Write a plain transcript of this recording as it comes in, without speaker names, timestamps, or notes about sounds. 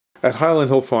At Highland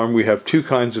Hill Farm, we have two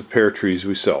kinds of pear trees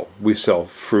we sell. We sell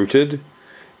fruited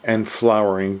and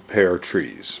flowering pear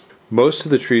trees. Most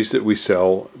of the trees that we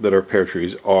sell that are pear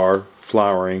trees are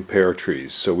flowering pear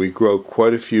trees, so we grow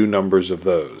quite a few numbers of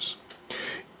those.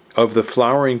 Of the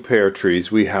flowering pear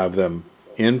trees, we have them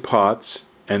in pots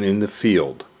and in the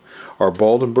field. Our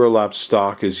balled and burlap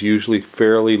stock is usually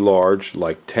fairly large,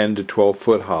 like 10 to 12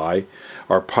 foot high.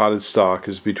 Our potted stock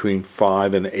is between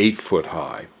 5 and 8 foot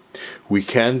high. We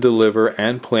can deliver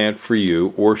and plant for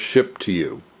you or ship to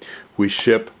you. We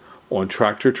ship on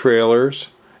tractor trailers,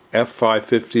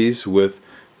 F550s with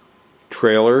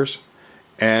trailers,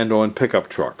 and on pickup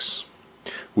trucks.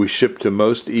 We ship to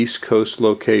most East Coast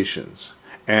locations,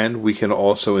 and we can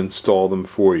also install them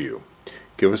for you.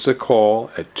 Give us a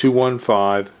call at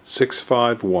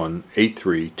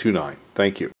 215-651-8329.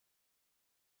 Thank you.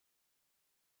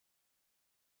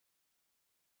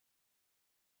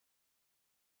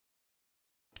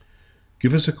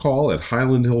 Give us a call at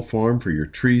Highland Hill Farm for your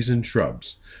trees and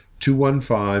shrubs.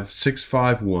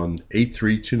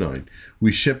 215-651-8329.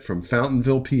 We ship from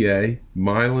Fountainville, PA,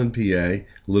 Milan, PA,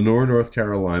 Lenoir, North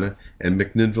Carolina, and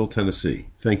McMinnville, Tennessee.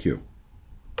 Thank you.